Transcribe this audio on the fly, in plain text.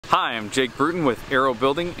Hi, I'm Jake Bruton with Aero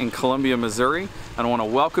Building in Columbia, Missouri, and I want to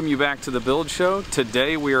welcome you back to the Build Show.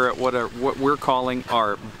 Today we are at what we're calling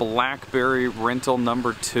our Blackberry rental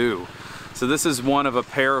number 2. So this is one of a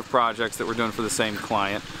pair of projects that we're doing for the same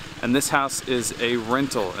client, and this house is a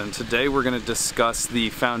rental, and today we're going to discuss the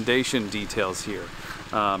foundation details here.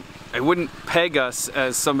 I wouldn't peg us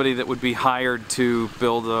as somebody that would be hired to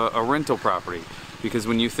build a rental property, because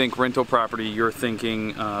when you think rental property, you're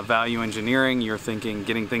thinking value engineering, you're thinking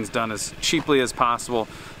getting things done as cheaply as possible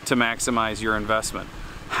to maximize your investment.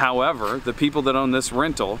 However, the people that own this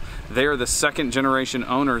rental, they are the second generation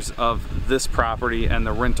owners of this property and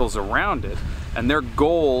the rentals around it, and their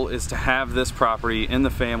goal is to have this property in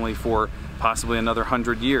the family for possibly another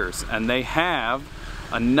 100 years. And they have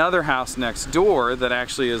another house next door that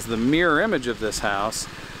actually is the mirror image of this house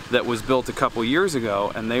that was built a couple years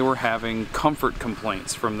ago, and they were having comfort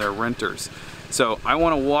complaints from their renters. So I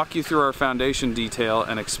want to walk you through our foundation detail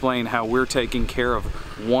and explain how we're taking care of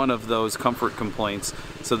one of those comfort complaints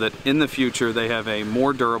so that in the future they have a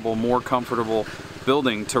more durable, more comfortable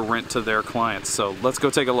building to rent to their clients. So let's go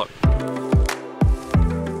take a look.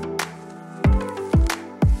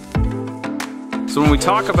 So when we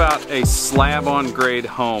talk about a slab on grade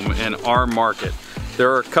home in our market,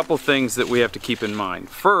 there are a couple things that we have to keep in mind.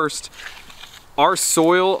 First, our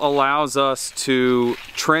soil allows us to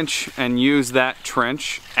trench and use that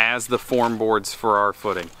trench as the form boards for our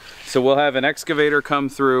footing. So we'll have an excavator come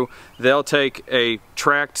through, they'll take a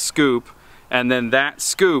tracked scoop, and then that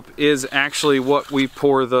scoop is actually what we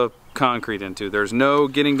pour the concrete into. There's no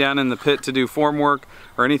getting down in the pit to do form work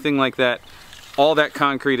or anything like that. All that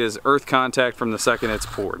concrete is earth contact from the second it's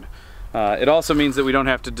poured. It also means that we don't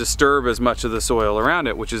have to disturb as much of the soil around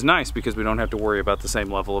it, which is nice because we don't have to worry about the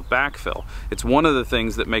same level of backfill. It's one of the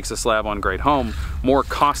things that makes a slab on grade home more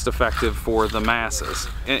cost effective for the masses.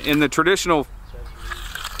 In the traditional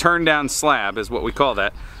turn down slab is what we call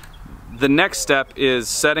that. The next step is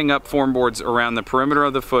setting up form boards around the perimeter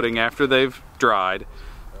of the footing after they've dried,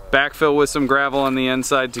 backfill with some gravel on the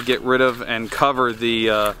inside to get rid of and cover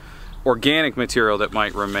the organic material that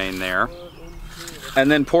might remain there, and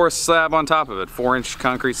then pour a slab on top of it, 4-inch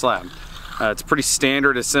concrete slab. It's pretty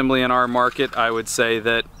standard assembly in our market. I would say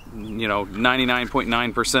that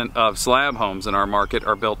 99.9% of slab homes in our market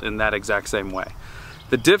are built in that exact same way.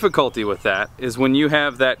 The difficulty with that is when you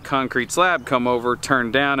have that concrete slab come over,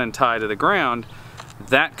 turned down and tie to the ground,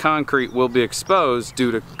 that concrete will be exposed.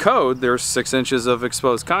 Due to code, there's 6 inches of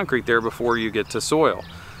exposed concrete there before you get to soil.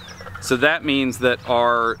 So that means that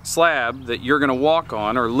our slab that you're going to walk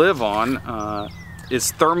on or live on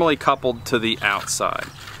is thermally coupled to the outside.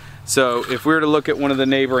 So if we were to look at one of the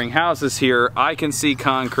neighboring houses here, I can see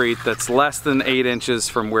concrete that's less than 8 inches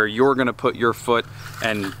from where you're going to put your foot,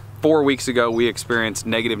 and 4 weeks ago we experienced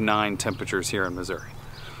 -9 temperatures here in Missouri.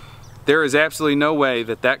 There is absolutely no way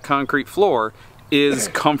that that concrete floor is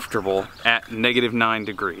comfortable at -9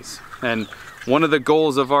 degrees. And one of the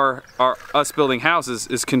goals of us building houses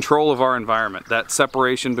is control of our environment, that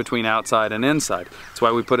separation between outside and inside. That's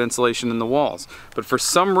why we put insulation in the walls. But for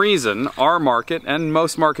some reason, our market, and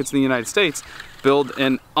most markets in the United States, build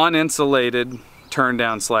an uninsulated turn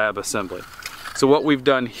down slab assembly. So what we've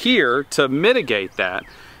done here to mitigate that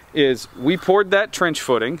is we poured that trench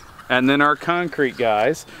footing, and then our concrete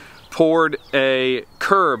guys poured a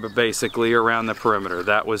curb basically around the perimeter.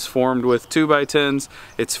 That was formed with 2x10s,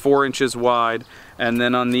 it's 4 inches wide, and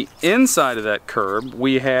then on the inside of that curb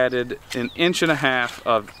we added 1.5 inches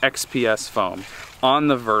of XPS foam on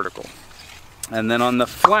the vertical. And then on the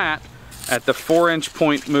flat, at the 4-inch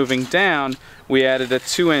point moving down, we added a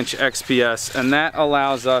 2-inch XPS, and that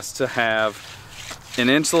allows us to have an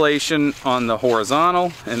insulation on the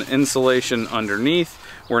horizontal and insulation underneath.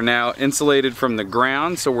 We're now insulated from the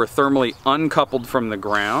ground, so we're thermally uncoupled from the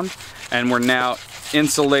ground, and we're now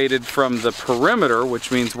insulated from the perimeter,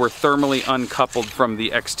 which means we're thermally uncoupled from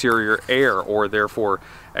the exterior air, or therefore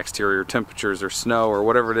exterior temperatures or snow or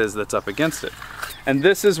whatever it is that's up against it. And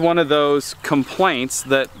this is one of those complaints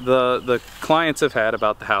that the clients have had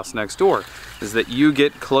about the house next door, is that you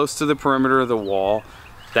get close to the perimeter of the wall,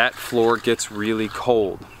 that floor gets really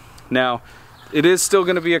cold. Now, it is still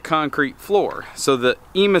going to be a concrete floor, so the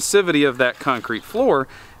emissivity of that concrete floor,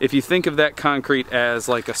 if you think of that concrete as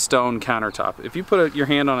like a stone countertop, if you put your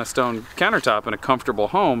hand on a stone countertop in a comfortable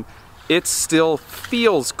home, it still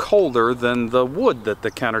feels colder than the wood that the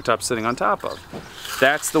countertop's sitting on top of.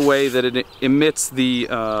 That's the way that it emits the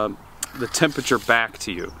temperature back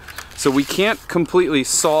to you. So we can't completely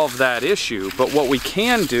solve that issue, but what we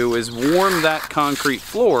can do is warm that concrete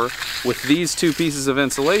floor with these 2 pieces of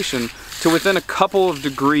insulation to within a couple of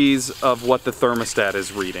degrees of what the thermostat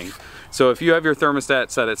is reading. So if you have your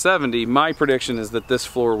thermostat set at 70, my prediction is that this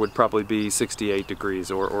floor would probably be 68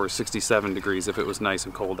 degrees or 67 degrees if it was nice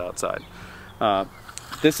and cold outside.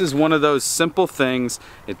 This is one of those simple things.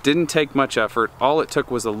 It didn't take much effort. All it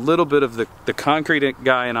took was a little bit of the concrete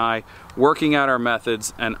guy and I working out our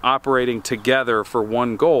methods and operating together for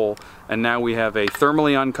one goal. And now we have a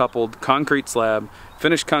thermally uncoupled concrete slab,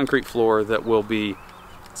 finished concrete floor that will be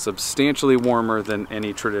substantially warmer than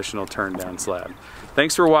any traditional turn down slab.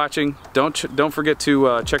 Thanks for watching. Don't forget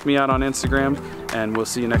to check me out on Instagram, and we'll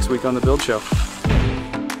see you next week on the Build Show.